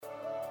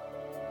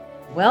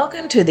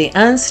Welcome to the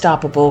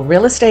Unstoppable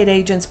Real Estate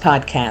Agents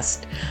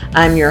Podcast.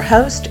 I'm your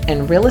host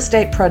and real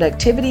estate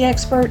productivity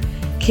expert,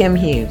 Kim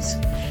Hughes.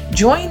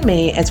 Join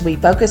me as we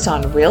focus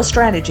on real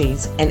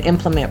strategies and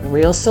implement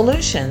real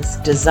solutions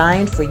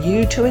designed for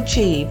you to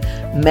achieve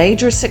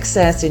major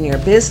success in your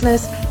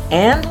business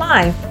and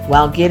life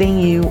while getting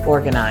you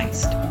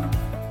organized.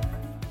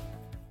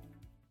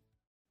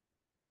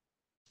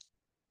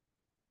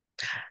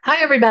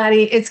 Hi,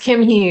 everybody. It's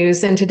Kim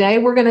Hughes, and today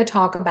we're going to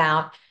talk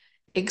about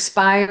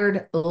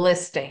expired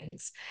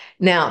listings.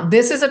 Now,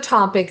 this is a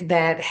topic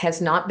that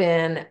has not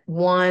been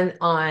one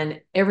on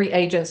every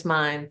agent's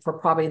mind for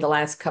probably the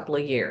last couple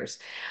of years.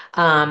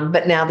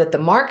 But now that the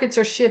markets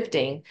are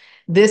shifting,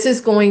 this is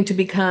going to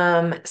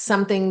become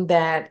something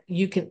that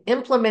you can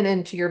implement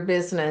into your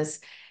business,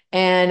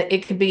 and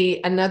it could be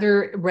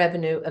another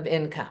revenue of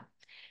income.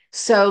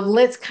 So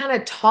let's kind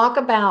of talk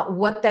about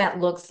what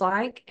that looks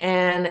like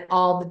and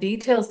all the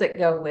details that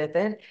go with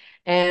it.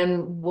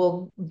 And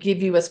we'll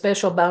give you a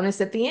special bonus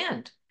at the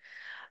end.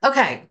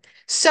 Okay,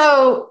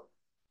 so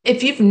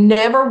if you've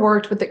never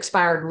worked with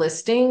expired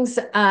listings,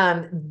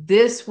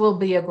 this will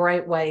be a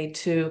great way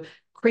to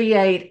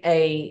create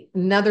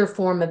another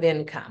form of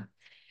income.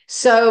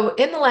 So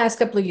in the last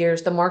couple of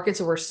years, the markets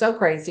were so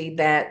crazy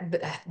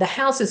that the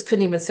houses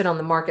couldn't even sit on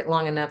the market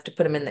long enough to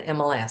put them in the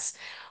MLS,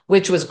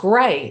 which was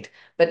great.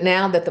 But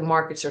now that the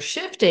markets are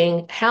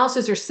shifting,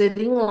 houses are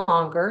sitting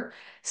longer.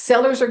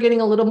 Sellers are getting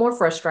a little more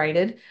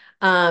frustrated.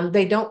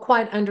 They don't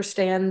quite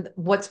understand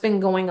what's been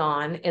going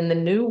on in the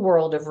new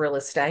world of real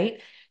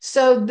estate.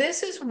 So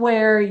this is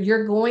where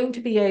you're going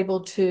to be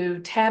able to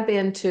tap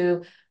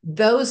into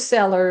those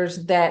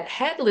sellers that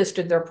had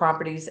listed their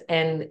properties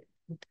and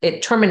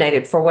it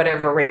terminated for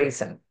whatever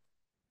reason.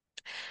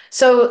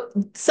 So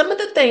some of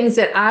the things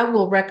that I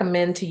will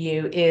recommend to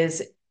you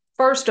is,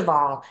 first of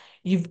all,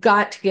 you've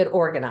got to get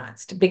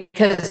organized,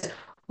 because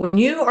when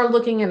you are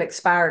looking at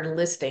expired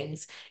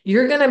listings,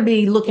 you're going to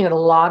be looking at a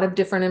lot of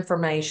different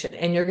information,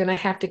 and you're going to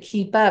have to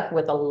keep up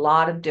with a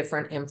lot of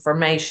different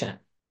information.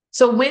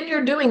 So when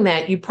you're doing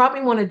that, you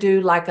probably want to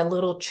do like a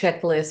little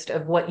checklist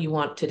of what you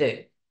want to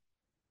do.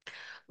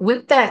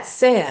 With that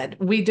said,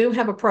 we do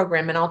have a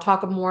program, and I'll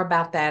talk more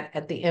about that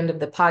at the end of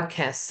the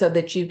podcast so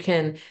that you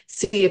can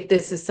see if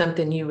this is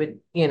something you would,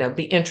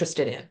 be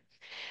interested in.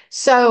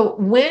 So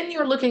when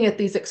you're looking at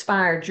these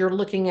expired, you're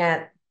looking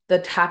at the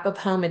type of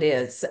home it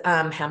is,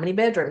 how many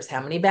bedrooms, how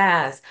many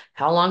baths,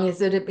 how long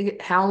has it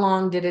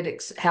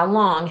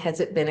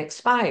been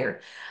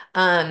expired?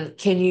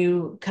 Can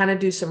you kind of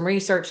do some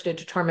research to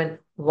determine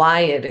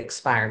why it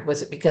expired?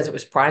 Was it because it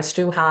was priced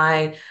too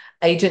high?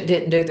 Agent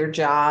didn't do their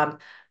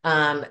job?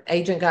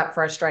 Agent got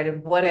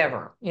frustrated,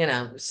 whatever,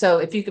 So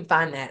if you could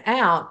find that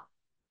out,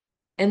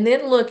 and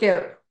then look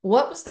at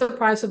what was the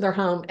price of their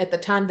home at the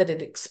time that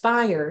it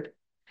expired,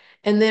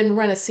 and then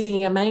run a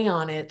CMA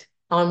on it,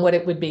 on what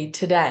it would be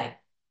today.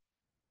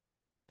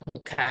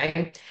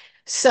 Okay.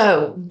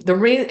 So the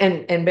reason,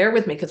 and bear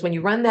with me, because when you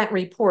run that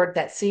report,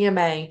 that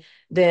CMA,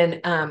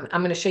 then I'm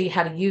going to show you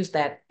how to use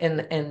that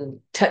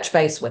and touch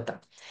base with them.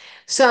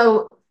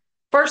 So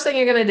first thing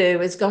you're going to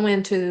do is go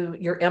into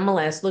your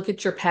MLS, look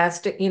at your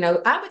past,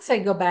 I would say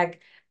go back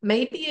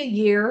maybe a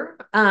year,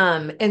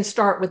 and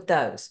start with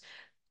those.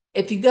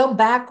 If you go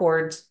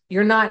backwards,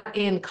 you're not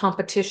in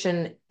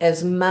competition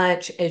as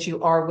much as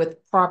you are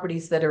with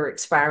properties that are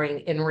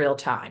expiring in real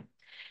time.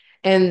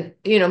 And,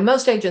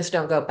 most agents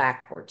don't go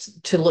backwards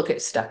to look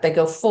at stuff. They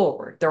go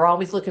forward. They're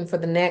always looking for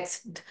the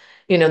next,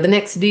 the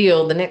next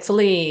deal, the next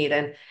lead.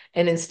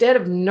 And instead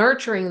of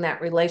nurturing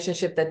that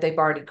relationship that they've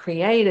already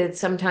created,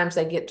 sometimes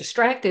they get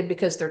distracted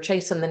because they're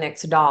chasing the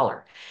next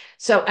dollar.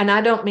 So, and I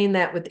don't mean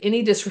that with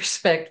any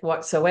disrespect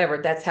whatsoever.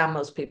 That's how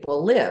most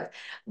people live.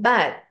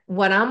 But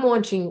what I'm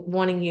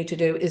wanting you to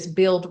do is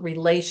build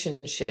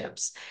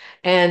relationships.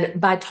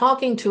 And by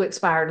talking to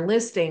expired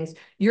listings,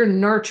 you're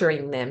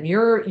nurturing them.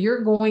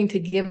 You're going to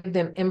give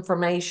them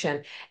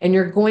information, and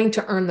you're going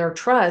to earn their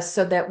trust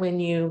so that when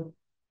you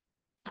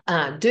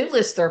do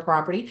list their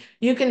property,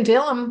 you can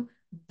tell them,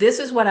 this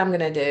is what I'm going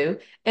to do,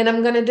 and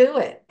I'm going to do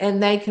it.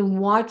 And they can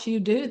watch you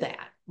do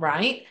that,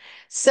 right?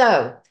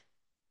 So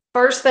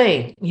first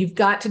thing, you've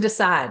got to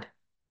decide,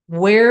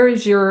 where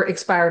is your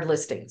expired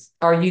listings?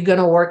 Are you going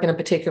to work in a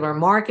particular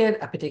market,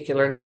 a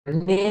particular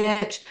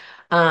niche?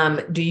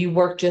 Do you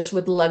work just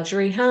with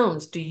luxury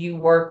homes? Do you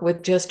work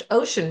with just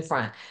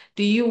oceanfront?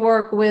 Do you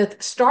work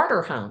with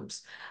starter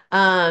homes?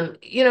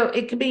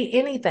 It could be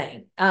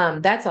anything.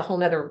 That's a whole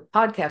nother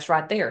podcast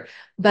right there.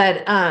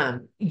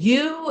 But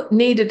you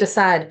need to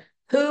decide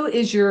who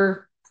is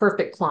your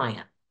perfect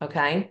client.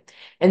 Okay.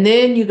 And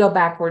then you go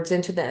backwards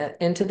into the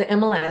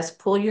MLS,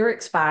 pull your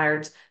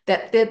expireds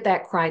that fit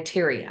that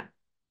criteria.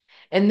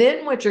 And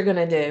then what you're going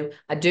to do,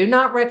 I do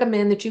not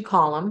recommend that you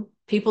call them.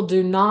 People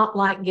do not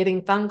like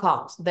getting phone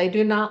calls. They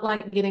do not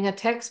like getting a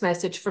text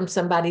message from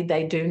somebody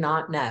they do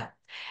not know.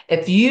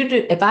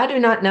 If I do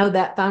not know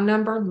that phone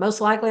number, most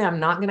likely I'm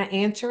not going to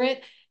answer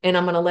it. and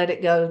I'm going to let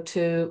it go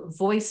to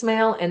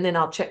voicemail, and then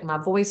I'll check my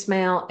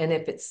voicemail. And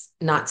if it's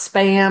not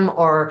spam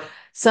or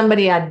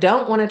somebody I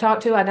don't want to talk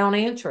to, I don't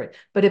answer it.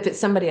 But if it's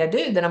somebody I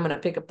do, then I'm going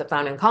to pick up the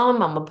phone and call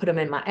them. I'm going to put them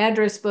in my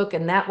address book.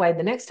 And that way,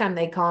 the next time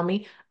they call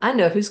me, I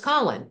know who's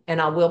calling and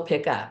I will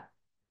pick up.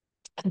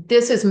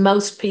 This is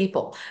most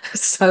people.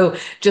 So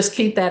just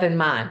keep that in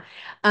mind.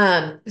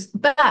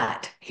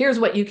 But here's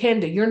what you can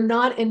do. You're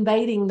not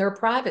invading their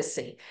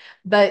privacy,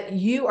 but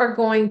you are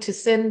going to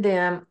send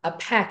them a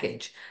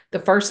package. The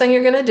first thing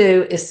you're going to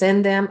do is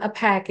send them a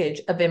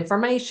package of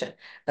information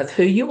of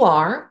who you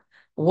are,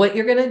 what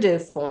you're going to do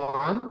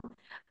for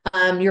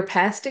them, your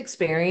past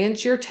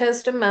experience, your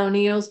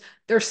testimonials.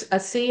 There's a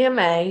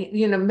CMA,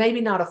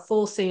 maybe not a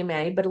full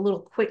CMA, but a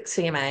little quick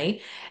CMA,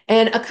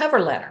 and a cover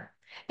letter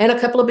and a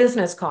couple of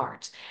business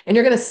cards. And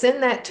you're going to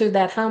send that to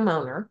that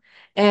homeowner.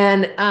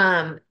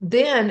 And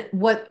then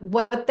what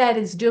that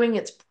is doing,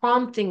 it's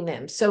prompting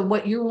them. So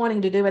what you're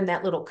wanting to do in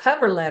that little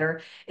cover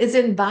letter is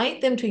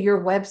invite them to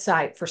your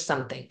website for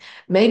something.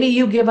 Maybe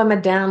you give them a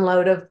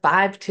download of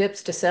 5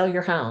 tips to sell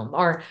your home,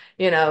 or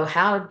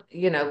how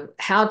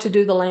to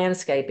do the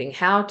landscaping,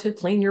 how to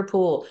clean your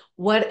pool,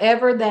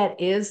 whatever that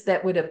is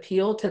that would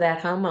appeal to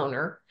that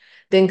homeowner.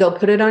 Then go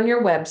put it on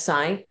your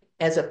website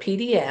as a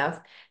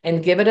PDF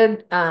and give it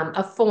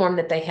a form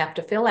that they have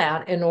to fill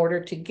out in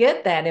order to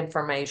get that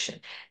information.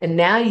 And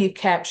now you've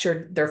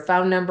captured their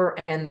phone number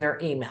and their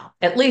email,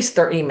 at least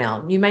their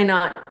email.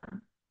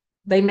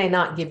 They may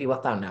not give you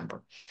a phone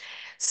number.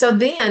 So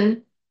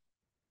then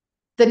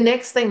the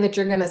next thing that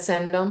you're going to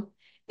send them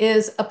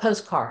is a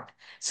postcard.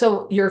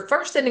 So you're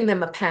first sending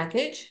them a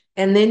package,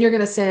 and then you're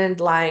going to send,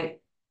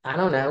 like, I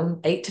don't know,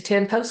 8 to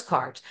 10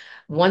 postcards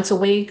once a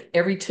week,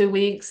 every 2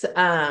 weeks.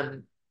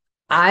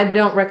 I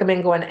don't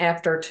recommend going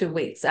after 2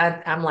 weeks.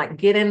 I'm like,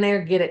 get in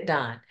there, get it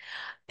done.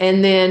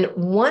 And then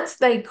once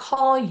they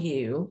call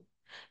you,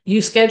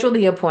 you schedule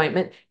the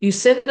appointment, you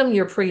send them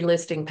your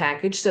pre-listing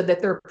package so that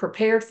they're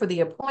prepared for the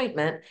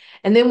appointment.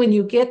 And then when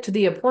you get to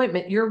the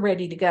appointment, you're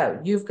ready to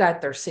go. You've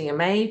got their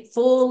CMA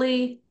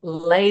fully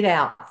laid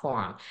out for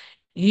them.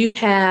 You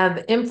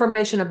have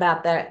information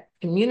about that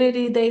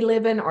community they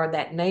live in or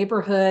that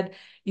neighborhood.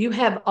 You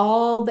have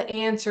all the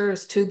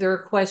answers to their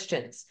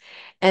questions.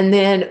 And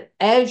then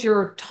as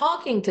you're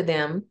talking to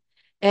them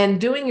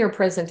and doing your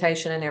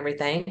presentation and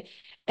everything,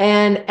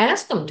 and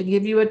ask them to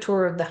give you a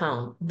tour of the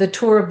home, the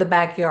tour of the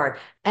backyard.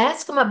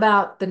 Ask them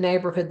about the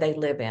neighborhood they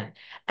live in.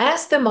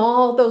 Ask them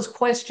all those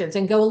questions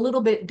and go a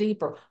little bit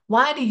deeper.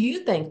 Why do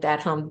you think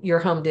that your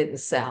home didn't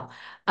sell?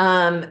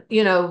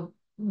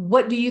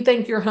 What do you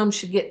think your home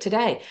should get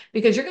today?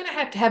 Because you're going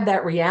to have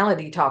that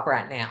reality talk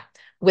right now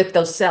with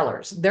those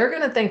sellers. They're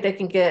going to think they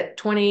can get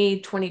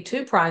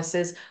 2022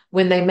 prices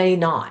when they may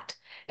not.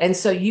 And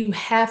so you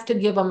have to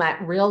give them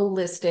that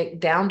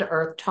realistic,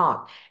 down-to-earth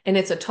talk. And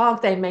it's a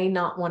talk they may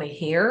not want to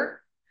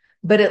hear,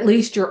 but at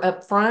least you're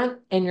upfront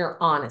and you're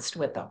honest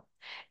with them.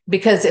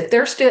 Because if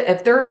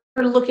they're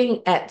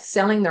looking at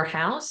selling their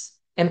house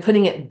and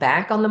putting it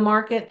back on the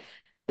market,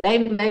 they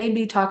may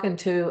be talking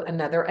to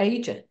another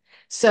agent.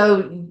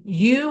 So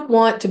you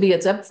want to be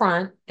as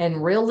upfront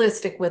and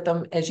realistic with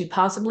them as you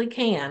possibly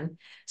can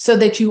so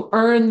that you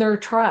earn their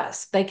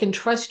trust. They can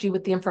trust you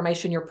with the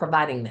information you're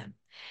providing them.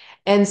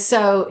 And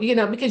so,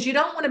 because you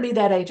don't want to be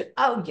that agent,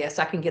 oh, yes,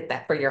 I can get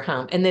that for your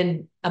home. And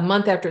then a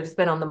month after it's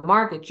been on the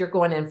market, you're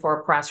going in for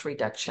a price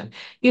reduction.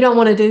 You don't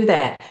want to do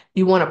that.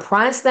 You want to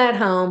price that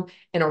home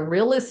in a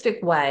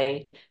realistic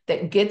way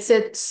that gets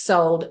it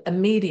sold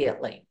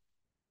immediately,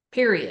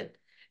 period.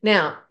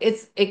 Now,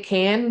 it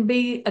can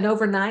be an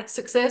overnight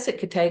success. It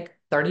could take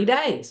 30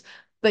 days,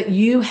 but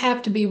you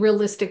have to be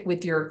realistic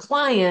with your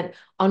client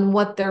on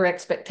what their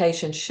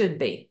expectations should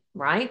be,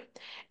 right?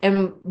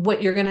 And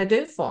what you're going to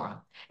do for them.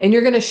 And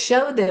you're going to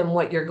show them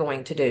what you're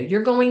going to do.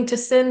 You're going to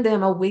send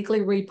them a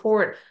weekly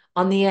report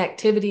on the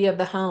activity of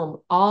the home,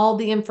 all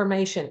the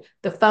information,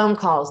 the phone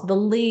calls, the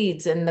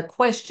leads and the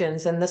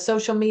questions and the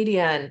social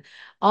media and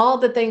all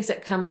the things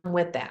that come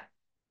with that.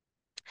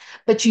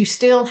 But you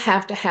still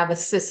have to have a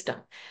system.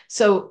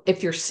 So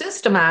if you're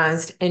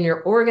systemized and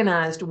you're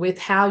organized with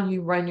how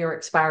you run your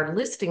expired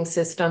listing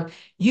system,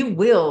 you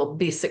will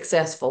be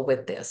successful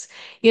with this.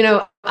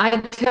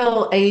 I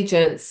tell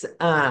agents,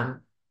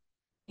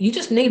 you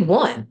just need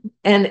one,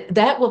 and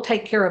that will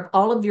take care of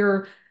all of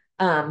your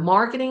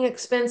marketing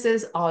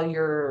expenses, all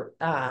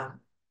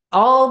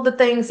the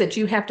things that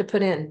you have to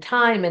put in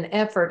time and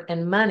effort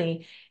and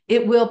money.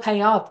 It will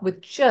pay off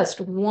with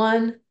just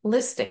one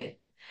listing.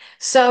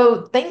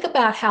 So think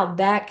about how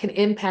that can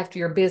impact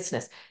your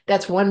business.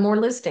 That's one more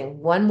listing,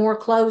 one more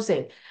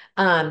closing.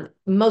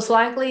 Most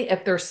likely,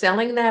 if they're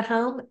selling that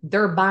home,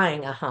 they're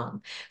buying a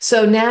home.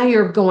 So now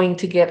you're going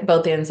to get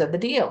both ends of the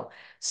deal.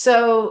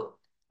 So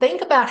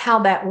think about how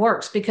that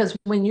works, because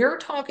when you're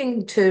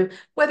talking to,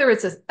 whether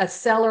it's a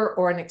seller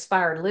or an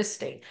expired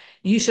listing,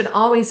 you should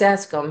always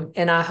ask them,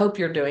 and I hope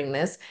you're doing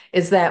this,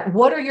 is that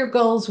what are your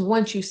goals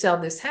once you sell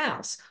this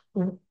house?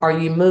 Are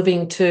you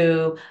moving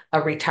to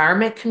a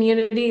retirement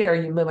community? Are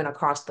you moving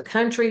across the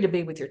country to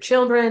be with your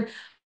children?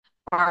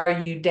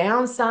 Are you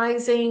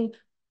downsizing?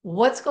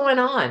 what's going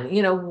on?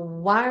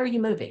 Why are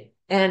you moving?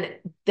 And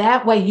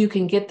that way you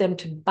can get them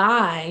to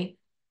buy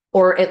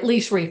or at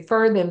least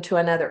refer them to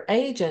another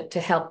agent to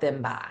help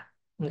them buy.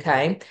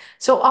 Okay.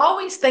 So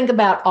always think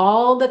about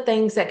all the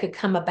things that could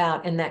come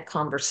about in that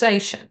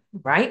conversation,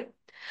 right?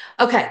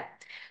 Okay.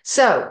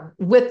 So,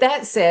 with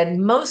that said,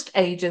 most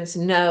agents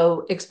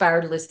know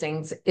expired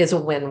listings is a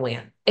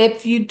win-win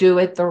if you do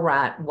it the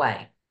right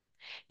way.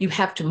 You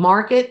have to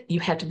market, you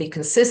have to be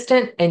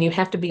consistent, and you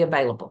have to be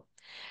available.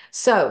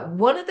 So,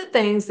 one of the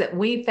things that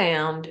we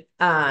found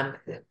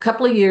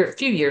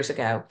few years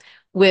ago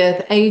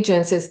with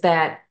agents is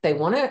that they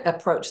want to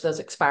approach those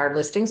expired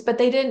listings, but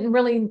they didn't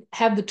really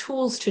have the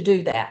tools to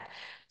do that.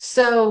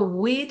 So,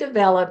 we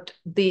developed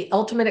the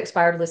Ultimate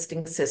Expired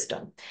Listing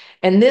System.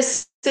 And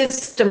this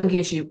system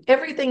gives you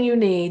everything you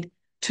need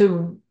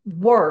to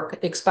work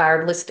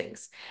expired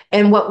listings.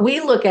 And what we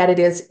look at it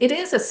is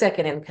a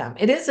second income.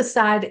 It is a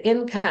side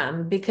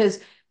income because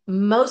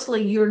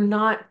mostly you're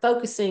not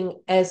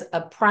focusing as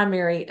a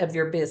primary of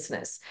your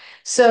business.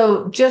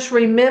 So just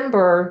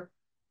remember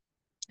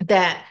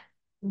that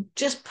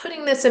just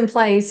putting this in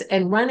place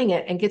and running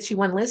it and gets you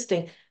one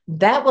listing,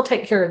 that will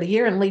take care of the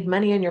year and leave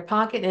money in your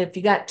pocket. And if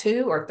you got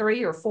 2 or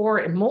 3 or 4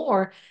 and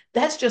more,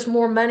 that's just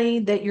more money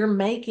that you're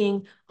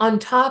making on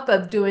top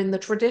of doing the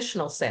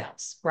traditional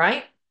sales,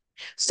 right?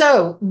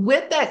 So,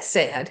 with that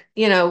said,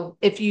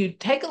 if you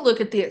take a look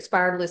at the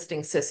expired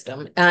listing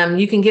system,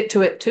 you can get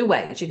to it two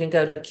ways. You can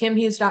go to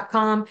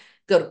kimhughes.com,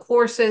 go to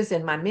courses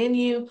in my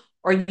menu,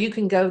 or you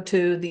can go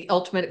to the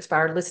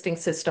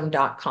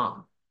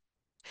ultimateexpiredlistingsystem.com.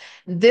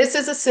 This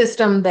is a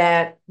system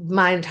that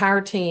my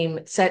entire team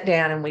sat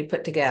down and we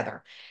put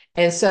together.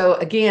 And so,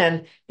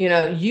 again,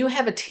 you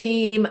have a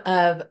team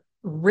of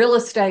real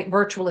estate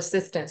virtual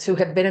assistants who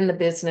have been in the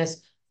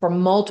business for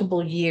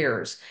multiple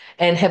years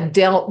and have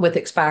dealt with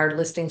expired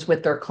listings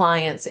with their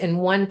clients in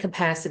one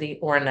capacity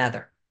or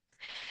another.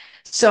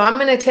 So I'm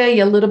going to tell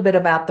you a little bit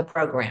about the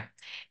program.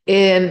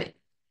 And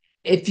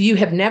if you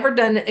have never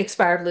done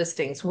expired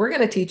listings, we're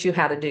going to teach you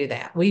how to do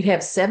that. We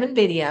have 7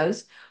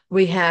 videos.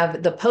 We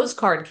have the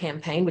postcard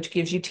campaign, which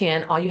gives you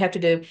 10. All you have to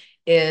do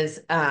is,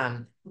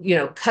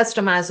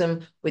 customize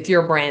them with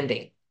your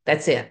branding.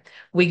 That's it.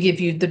 We give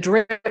you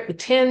the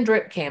 10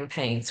 drip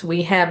campaigns.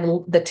 We have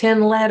the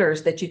 10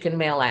 letters that you can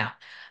mail out.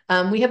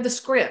 We have the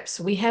scripts.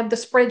 We have the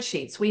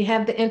spreadsheets. We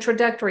have the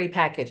introductory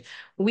package.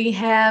 We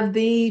have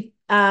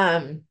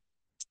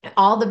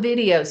all the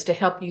videos to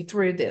help you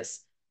through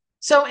this.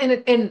 So,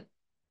 and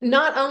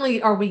not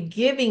only are we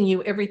giving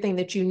you everything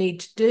that you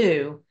need to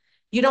do,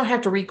 you don't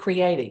have to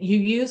recreate it. You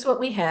use what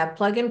we have,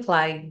 plug and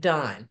play,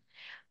 done.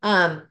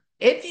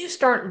 If you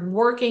start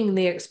working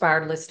the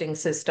expired listing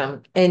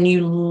system and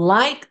you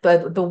like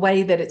the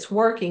way that it's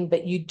working,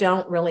 but you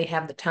don't really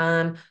have the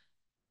time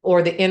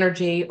or the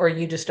energy, or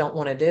you just don't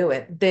want to do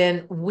it,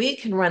 then we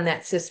can run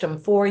that system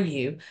for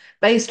you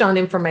based on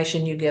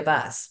information you give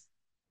us.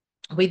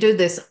 We do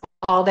this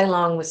all day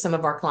long with some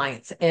of our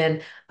clients.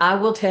 And I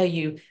will tell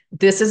you,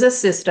 this is a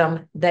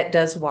system that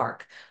does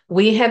work.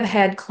 We have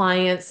had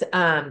clients,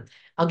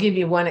 I'll give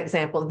you one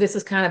example. This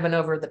is kind of an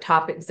over the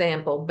top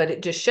example, but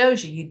it just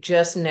shows you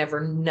just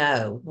never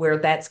know where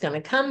that's going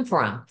to come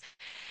from.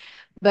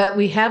 But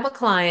we have a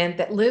client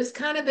that lives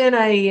kind of in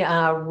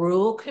a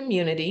rural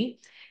community.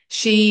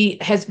 She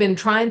has been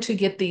trying to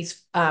get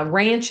these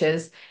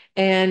ranches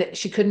and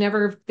she could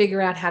never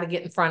figure out how to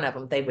get in front of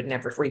them. They would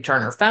never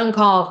return her phone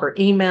call, her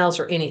emails,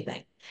 or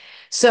anything.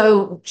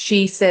 So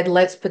she said,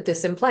 let's put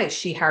this in place.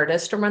 She hired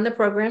us to run the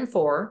program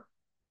for her.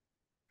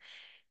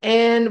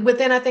 And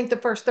within, I think, the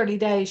first 30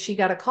 days, she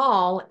got a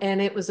call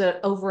and it was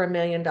over $1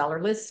 million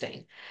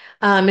listing.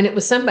 And it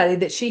was somebody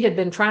that she had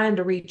been trying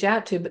to reach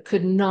out to, but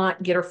could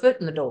not get her foot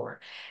in the door.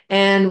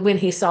 And when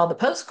he saw the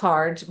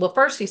postcards, well,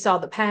 first he saw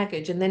the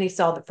package and then he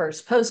saw the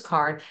first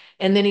postcard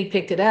and then he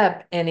picked it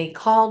up and he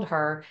called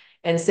her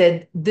and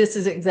said, this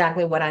is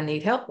exactly what I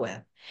need help with.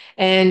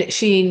 And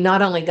she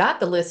not only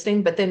got the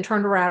listing, but then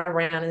turned around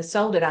and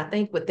sold it, I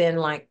think, within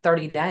like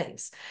 30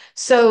 days.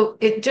 So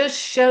it just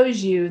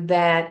shows you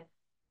that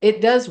it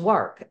does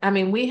work. I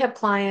mean, we have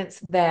clients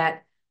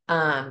that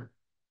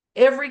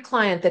every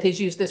client that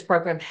has used this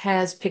program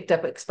has picked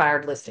up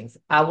expired listings.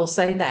 I will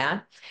say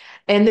that.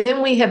 And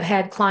then we have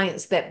had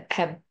clients that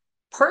have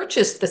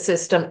purchased the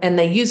system and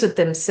they use it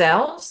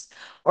themselves,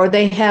 or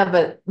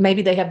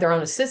maybe they have their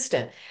own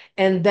assistant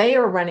and they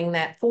are running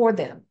that for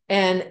them.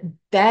 And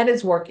that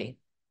is working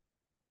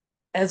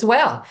as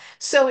well.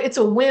 So it's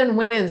a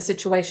win-win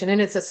situation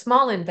and it's a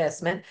small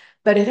investment,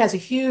 but it has a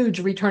huge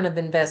return of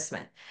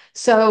investment.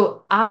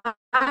 So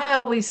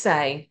I always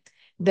say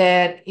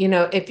that,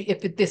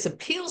 if this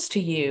appeals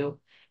to you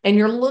and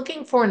you're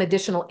looking for an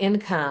additional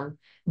income,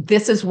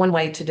 this is one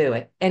way to do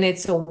it. And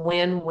it's a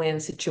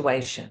win-win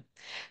situation.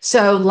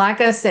 So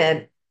like I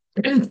said,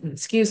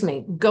 excuse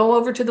me, go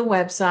over to the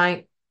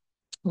website,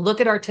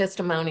 look at our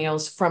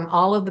testimonials from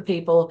all of the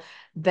people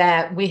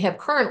that we have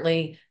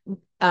currently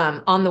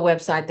on the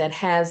website that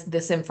has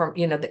this info,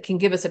 that can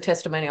give us a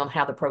testimonial on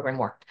how the program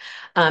worked.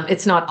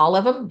 It's not all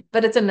of them,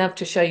 but it's enough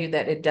to show you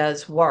that it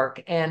does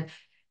work. And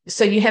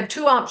So you have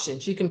two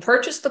options. You can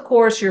purchase the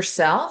course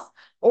yourself,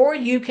 or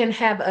you can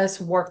have us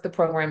work the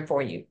program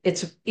for you.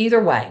 It's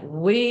either way.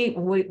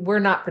 We're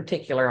not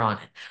particular on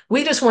it.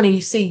 We just want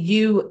to see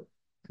you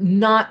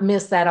not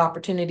miss that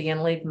opportunity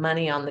and leave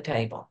money on the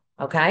table.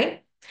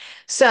 Okay.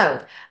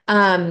 So,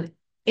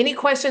 any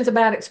questions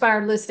about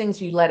expired listings,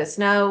 you let us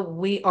know.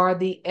 We are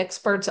the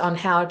experts on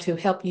how to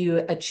help you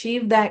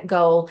achieve that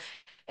goal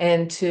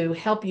and to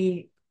help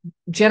you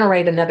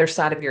generate another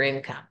side of your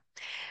income.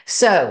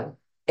 So,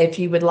 if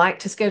you would like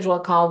to schedule a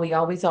call, we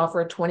always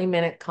offer a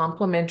 20-minute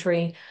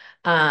complimentary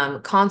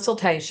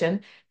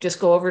consultation. Just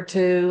go over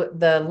to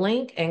the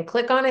link and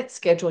click on it,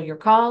 schedule your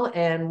call,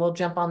 and we'll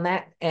jump on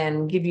that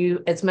and give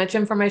you as much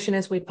information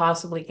as we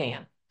possibly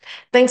can.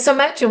 Thanks so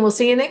much, and we'll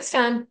see you next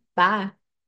time. Bye.